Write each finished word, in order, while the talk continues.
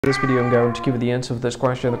This video I'm going to give you the answer of this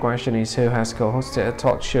question. The question is, who has co-hosted a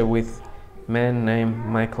talk show with men named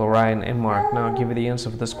Michael, Ryan and Mark? Now I'll give you the answer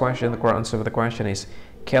of this question. The correct answer of the question is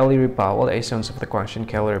Kelly Ripa. What is the answer of the question?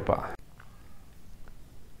 Kelly Ripa.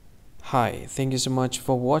 Hi, thank you so much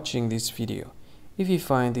for watching this video. If you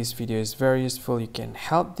find this video is very useful, you can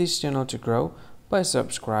help this channel to grow by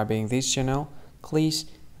subscribing this channel. Please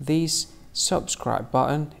this subscribe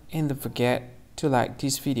button and don't forget to like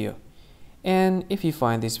this video. And if you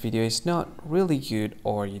find this video is not really good,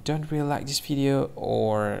 or you don't really like this video,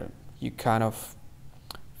 or you kind of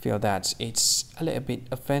feel that it's a little bit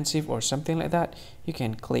offensive or something like that, you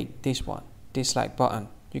can click this one, dislike button.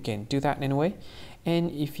 You can do that anyway. And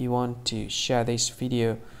if you want to share this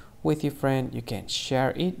video with your friend, you can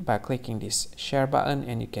share it by clicking this share button,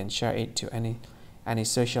 and you can share it to any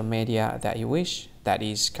social media that you wish that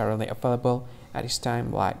is currently available at this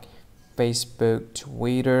time, like Facebook,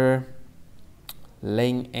 Twitter,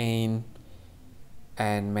 LinkedIn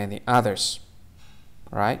and many others,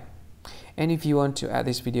 right? And if you want to add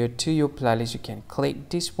this video to your playlist, you can click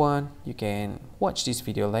this one. You can watch this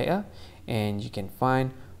video later, and you can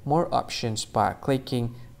find more options by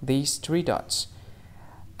clicking these three dots.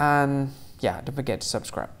 And yeah, don't forget to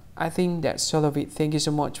subscribe. I think that's all of it. Thank you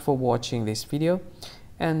so much for watching this video,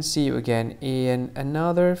 and see you again in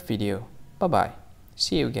another video. Bye bye.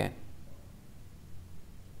 See you again.